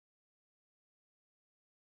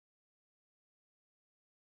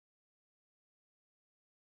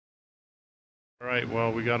Alright,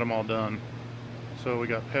 well, we got them all done. So we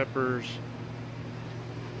got peppers,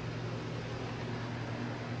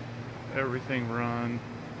 everything run,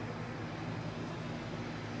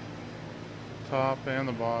 top and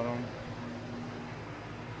the bottom.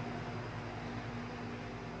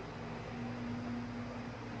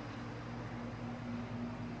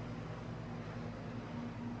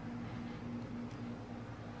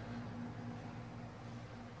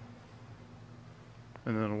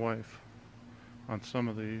 And then a wife on some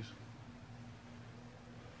of these.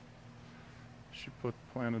 She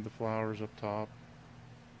planted the flowers up top.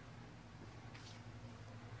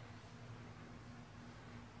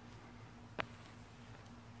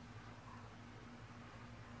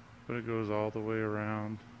 But it goes all the way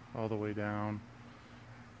around, all the way down,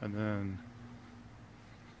 and then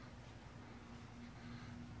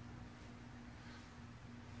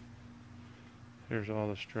here's all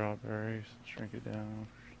the strawberries. Shrink it down.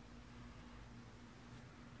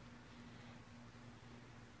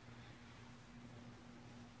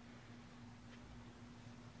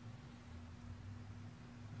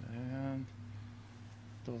 And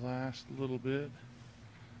the last little bit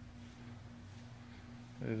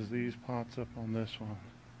is these pots up on this one.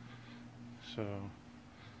 So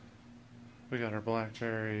we got our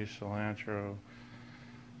blackberries, cilantro,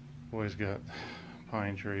 always got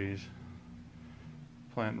pine trees,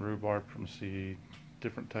 plant rhubarb from seed,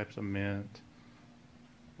 different types of mint,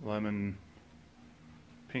 lemon,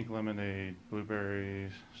 pink lemonade,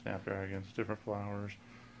 blueberries, snapdragons, different flowers,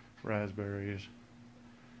 raspberries,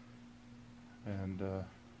 and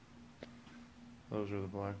those are the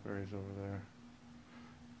blackberries over there.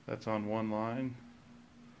 That's on one line,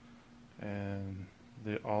 and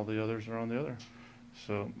all the others are on the other.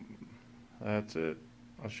 So that's it.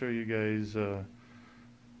 I'll show you guys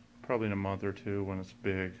probably in a month or two when it's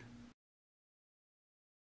big.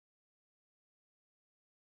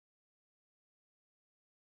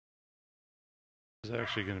 This is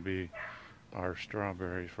actually going to be our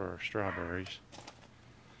strawberries for our strawberries.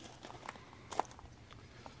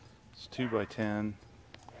 It's 2x10,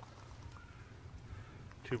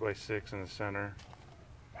 2x6 in the center.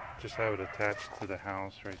 Just have it attached to the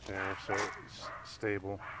house right there so it's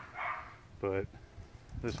stable. But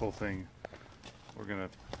this whole thing, we're going to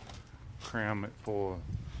cram it full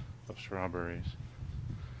of strawberries.